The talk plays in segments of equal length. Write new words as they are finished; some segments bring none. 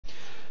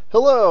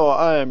Hello,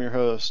 I am your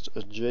host,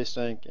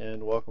 JStank,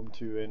 and welcome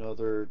to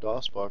another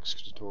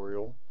DosBox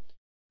tutorial.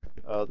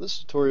 This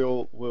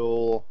tutorial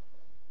will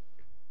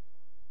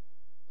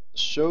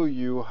show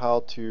you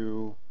how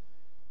to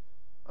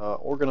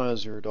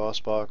organize your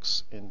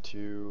DosBox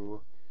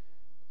into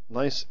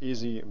nice,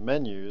 easy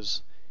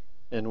menus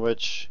in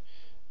which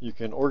you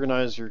can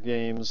organize your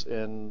games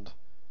and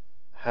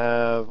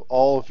have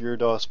all of your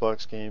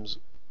DosBox games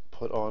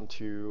put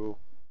onto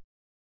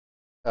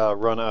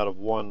run out of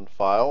one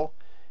file.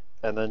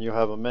 And then you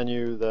have a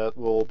menu that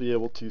will be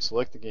able to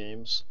select the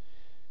games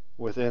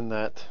within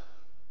that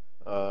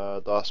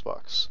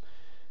DOSBox.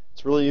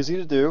 It's really easy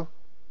to do,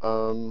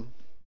 and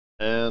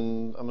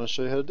I'm going to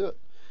show you how to do it.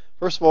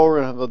 First of all, we're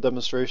going to have a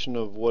demonstration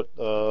of what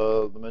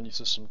the menu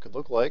system could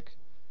look like.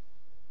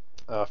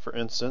 For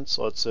instance,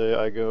 let's say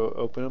I go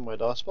open my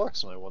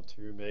DOSBox and I want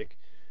to make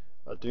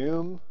a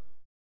Doom.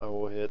 I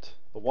will hit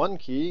the 1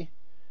 key,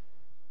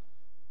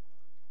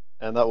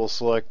 and that will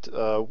select,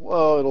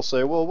 well, it'll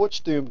say, well,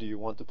 which Doom do you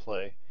want to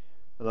play?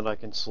 And then I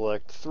can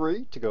select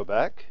 3 to go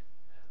back,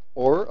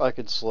 or I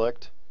can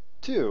select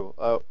 2.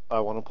 I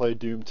want to play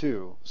Doom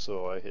 2,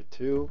 so I hit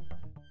 2,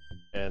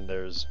 and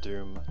there's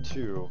Doom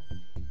 2.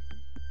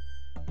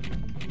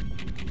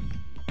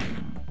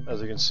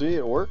 As you can see,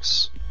 it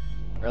works.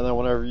 And then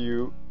whenever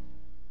you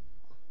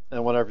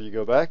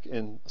go back,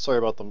 and sorry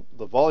about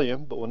the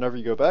volume, but whenever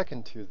you go back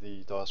into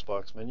the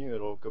DOSBox menu,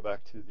 it'll go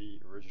back to the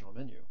original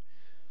menu.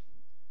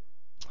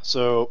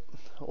 So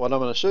what I'm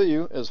going to show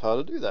you is how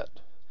to do that.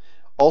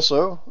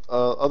 Also,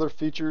 other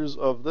features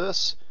of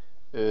this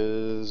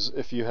is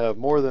if you have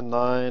more than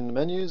 9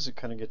 menus, it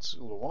kind of gets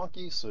a little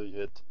wonky, so you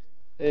hit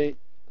 8,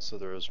 so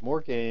there's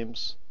more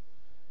games,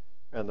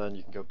 and then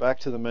you can go back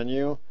to the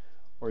menu,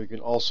 or you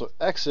can also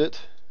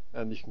exit,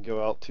 and you can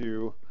go out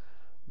to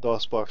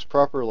DOSBox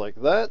proper like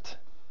that,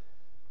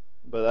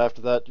 but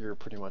after that you're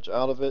pretty much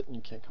out of it and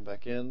you can't come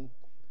back in.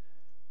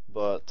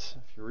 But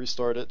if you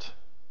restart it,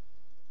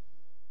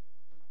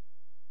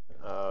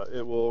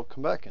 it will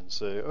come back and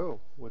say, oh,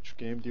 which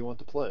game do you want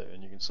to play?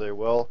 And you can say,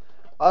 well,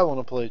 I want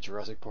to play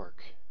Jurassic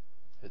Park.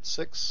 Hit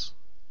 6,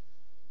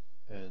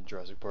 and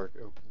Jurassic Park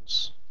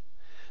opens.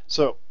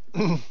 So,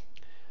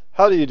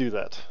 how do you do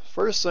that?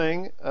 First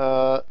thing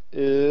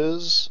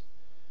is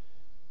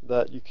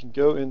that you can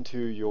go into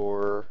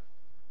your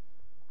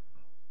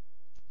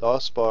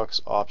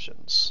DOSBox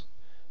options.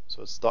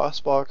 So it's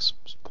DOSBox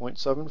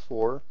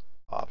 0.74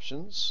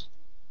 options.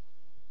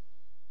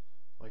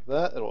 Like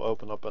that, it'll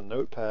open up a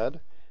notepad,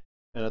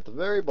 and at the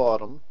very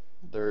bottom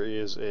there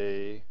is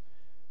an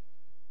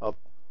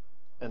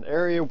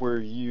area where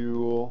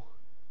you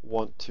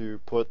want to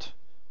put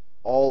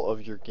all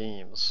of your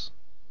games.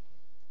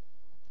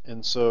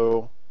 And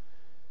so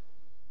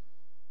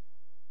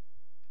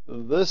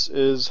this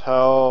is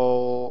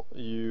how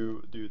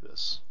you do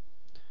this.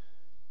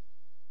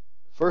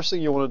 First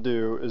thing you want to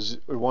do is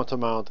we want to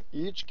mount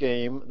each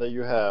game that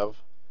you have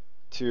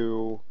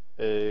to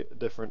a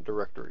different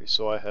directory.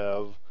 So I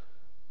have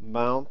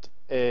mount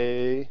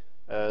A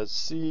as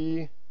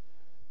C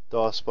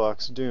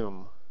DOSBox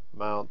Doom,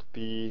 mount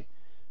B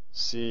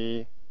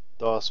C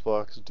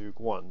DOSBox Duke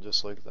 1,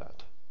 just like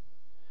that.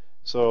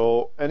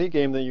 So any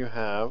game that you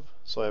have,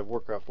 so I have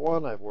Warcraft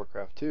 1, I have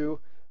Warcraft 2,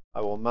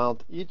 I will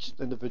mount each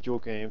individual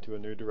game to a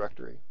new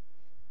directory.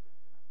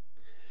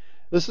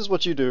 This is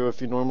what you do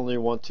if you normally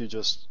want to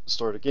just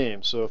start a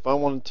game. So if I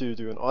wanted to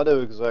do an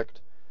autoexec,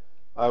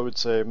 I would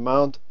say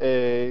mount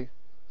A,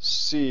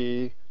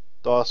 C,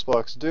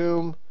 DOSBox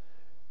Doom,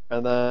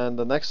 and then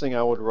the next thing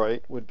I would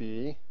write would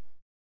be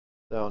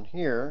down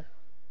here,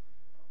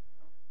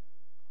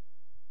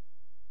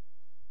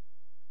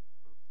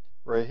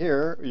 right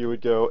here, you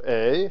would go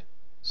A,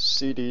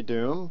 CD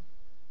Doom,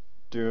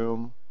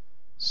 Doom,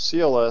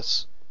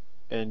 CLS,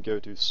 and go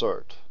to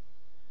start.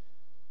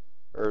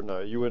 Or no,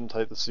 you wouldn't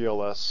type the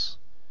CLS,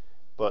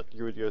 but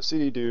you would go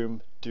CD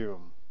Doom,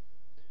 Doom.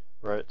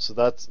 Right, so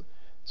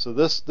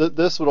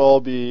this would all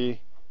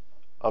be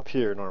up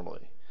here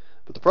normally.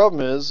 But the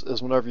problem is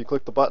whenever you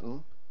click the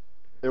button,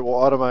 it will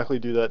automatically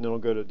do that and it'll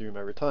go to Doom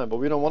every time. But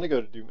we don't want to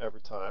go to Doom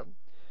every time.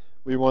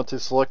 We want to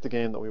select the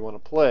game that we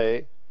want to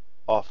play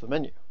off the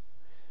menu.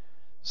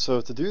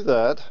 So to do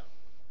that,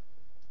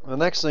 the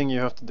next thing you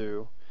have to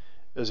do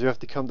is you have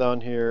to come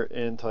down here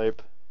and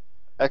type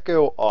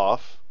echo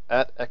off,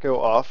 at echo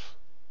off.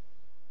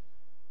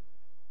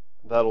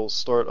 That'll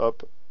start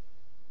up,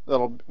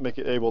 that'll make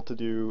it able to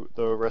do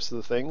the rest of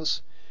the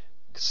things.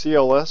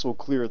 CLS will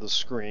clear the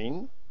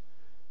screen.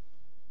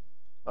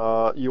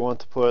 You want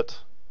to put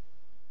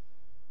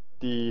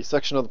the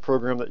section of the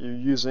program that you're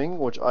using,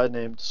 which I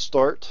named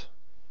start,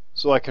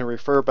 so I can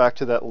refer back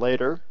to that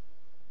later.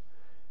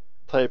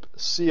 Type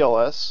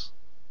CLS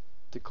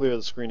to clear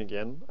the screen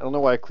again. I don't know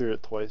why I cleared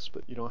it twice,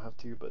 but you don't have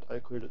to, but I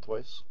cleared it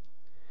twice.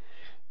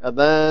 And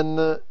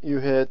then you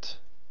hit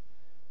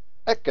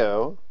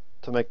echo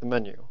to make the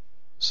menu.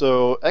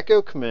 So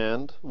echo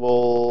command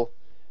will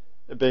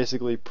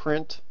basically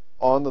print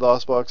on the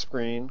DOSBox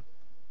screen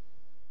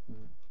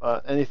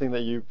anything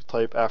that you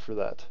type after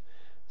that.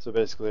 So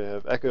basically I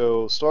have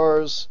echo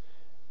stars,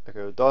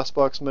 echo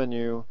DosBox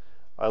menu.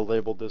 I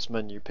labeled this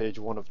menu page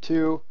 1 of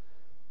 2.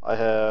 I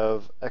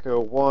have echo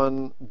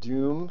 1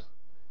 Doom,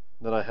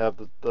 then I have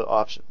the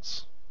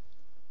options.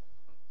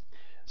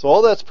 So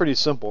all that's pretty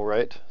simple,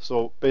 right?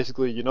 So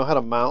basically you know how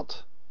to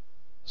mount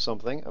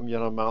something, you know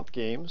how to mount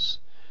games.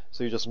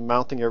 So you're just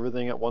mounting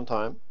everything at one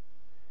time.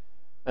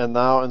 And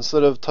now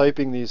instead of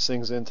typing these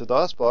things into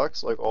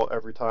DosBox like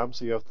every time,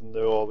 so you have to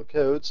know all the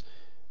codes,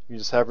 you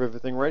just have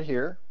everything right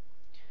here.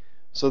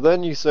 So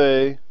then you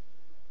say,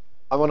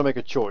 I want to make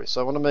a choice.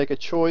 I want to make a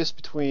choice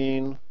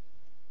between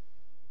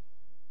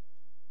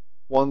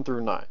 1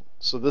 through 9.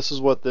 So this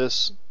is what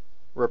this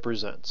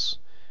represents.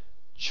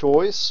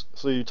 Choice,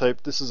 so you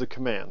type, this is a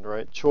command,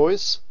 right?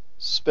 Choice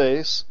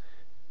space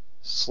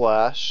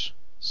slash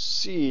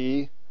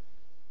C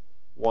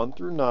 1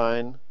 through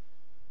 9,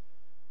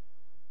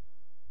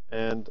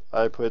 and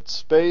I put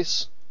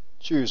space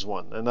choose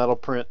one, and that'll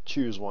print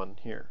choose one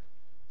here.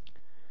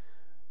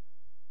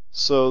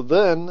 So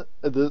then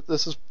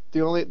this is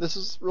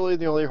really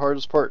the only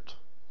hardest part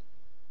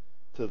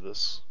to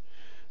this.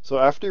 So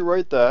after you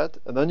write that,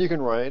 and then you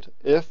can write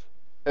if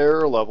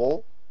error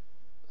level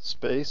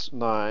space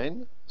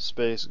 9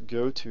 space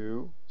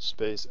goto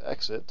space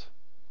exit.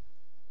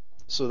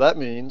 So that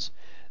means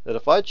that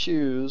if I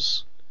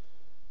choose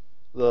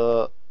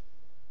the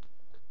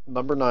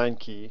number 9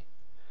 key,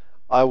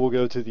 I will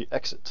go to the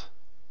exit.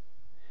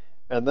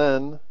 And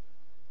then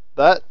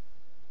that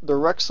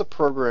directs the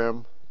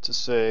program to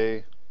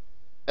say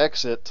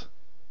exit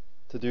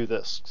to do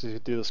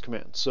this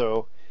command.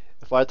 So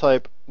if I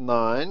type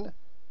 9,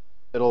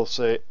 it'll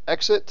say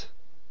exit,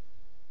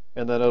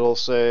 and then it'll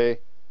say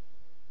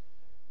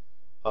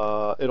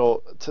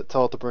it'll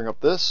tell it to bring up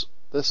this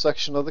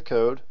section of the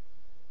code,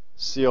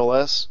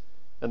 CLS,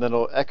 and then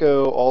it'll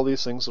echo all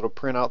these things. It'll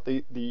print out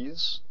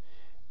these,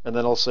 and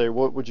then it'll say,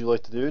 what would you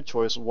like to do?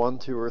 Choice 1,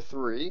 2, or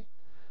 3.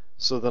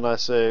 So then I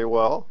say,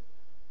 well,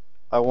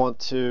 I want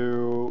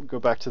to go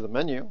back to the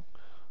menu.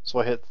 So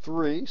I hit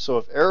 3. So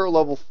if error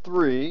level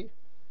 3,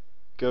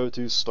 go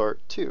to start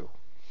 2.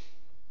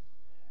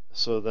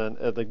 So then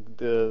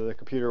the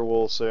computer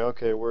will say,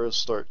 okay, where's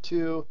start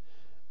 2?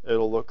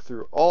 It'll look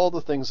through all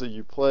the things that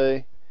you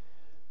play.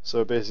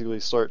 So basically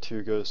start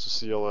 2 goes to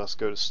CLS,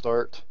 go to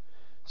start.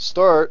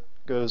 Start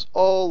goes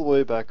all the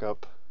way back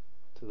up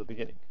to the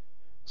beginning.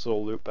 So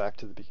it'll loop back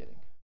to the beginning.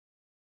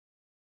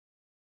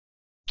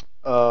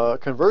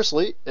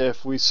 Conversely,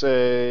 if we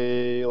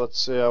say, let's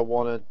say I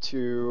wanted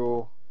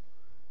to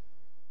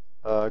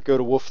go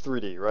to Wolf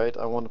 3D, right?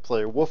 I want to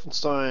play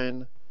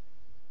Wolfenstein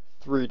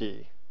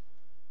 3D.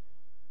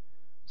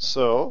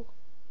 So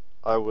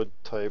I would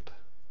type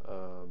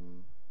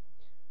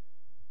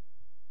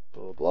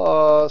blah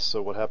blah.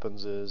 So what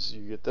happens is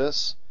you get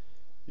this.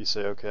 You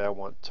say, okay, I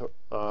want to,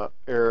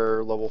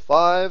 error level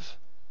 5.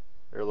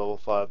 Error level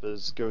 5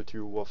 is go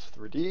to Wolf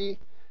 3D.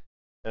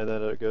 And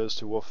then it goes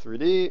to Wolf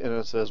 3D, and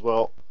it says,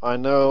 well, I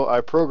know I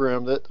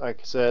programmed it. I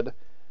said,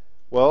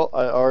 well,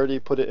 I already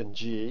put it in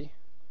G,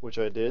 which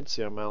I did.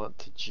 See, I mount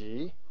it to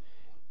G,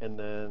 and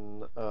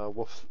then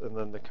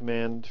the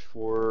command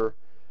for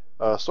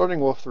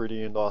starting Wolf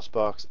 3D in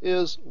DosBox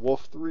is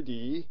Wolf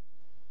 3D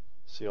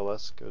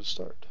CLS go to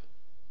start.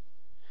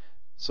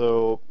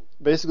 So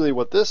basically,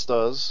 what this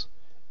does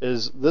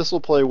is this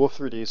will play Wolf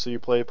 3D. So you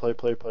play.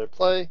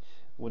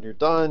 When you're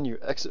done, you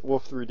exit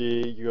Wolf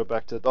 3D. You go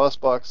back to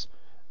DosBox.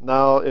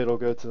 Now it'll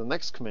go to the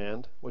next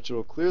command, which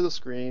will clear the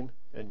screen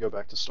and go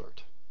back to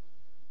start.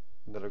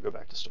 And then it'll go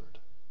back to start.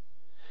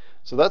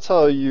 So that's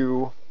how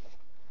you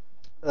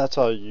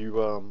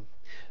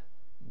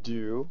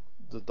do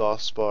the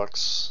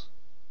DosBox,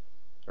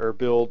 or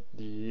build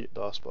the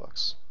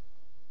DosBox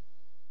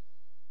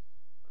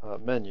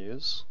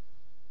menus,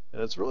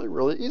 and it's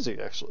really easy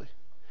actually.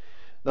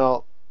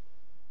 Now,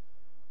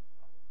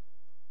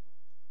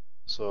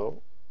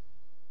 so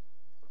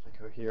if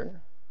I go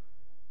here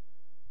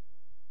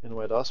in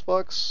my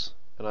DosBox,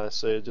 and I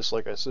say, just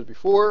like I said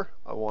before,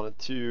 I wanted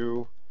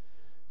to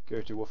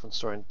go to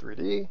Wolfenstein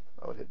 3D,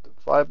 I would hit the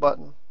 5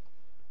 button,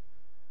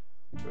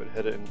 I would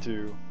head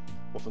into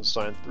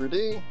Wolfenstein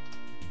 3D,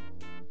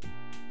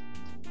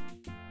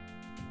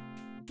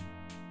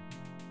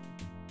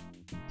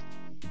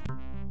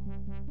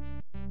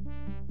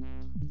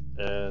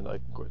 and I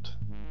quit.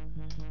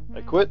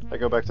 I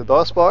go back to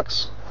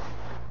DosBox,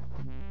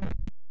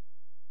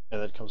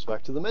 and it comes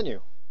back to the menu.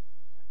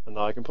 And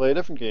now I can play a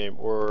different game.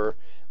 Or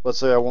let's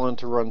say I wanted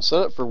to run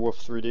setup for Wolf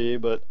 3D,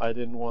 but I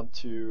didn't want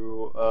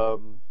to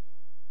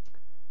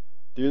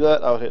do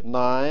that. I would hit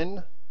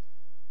 9,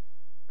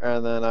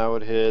 and then I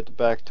would hit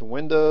back to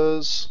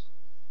Windows,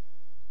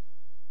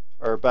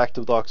 or back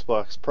to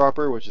DosBox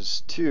proper, which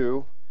is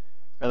 2,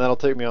 and that'll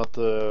take me out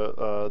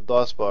to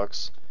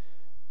DosBox,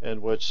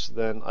 in which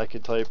then I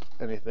could type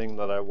anything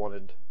that I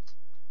wanted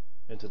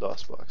into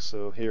DosBox.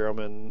 So here I'm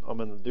in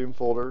the Doom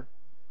folder,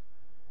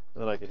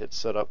 and then I could hit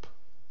setup.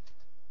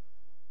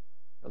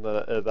 And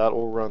then that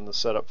will run the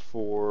setup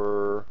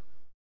for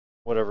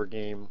whatever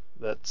game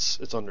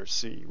it's under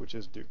C, which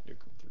is Duke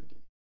Nukem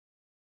 3D.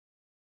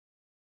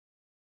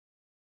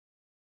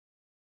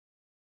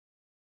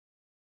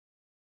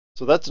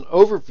 So that's an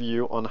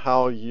overview on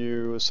how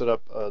you set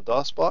up a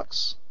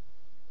DosBox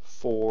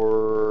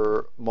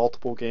for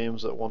multiple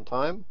games at one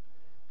time,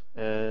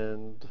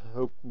 and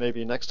hope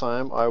maybe next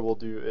time I will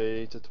do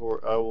a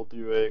tutorial. I will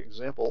do an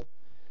example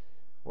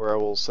where I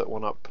will set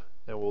one up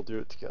and we'll do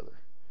it together.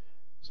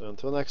 So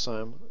until next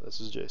time,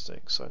 this is Jay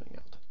Stink signing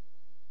out.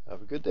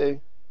 Have a good day.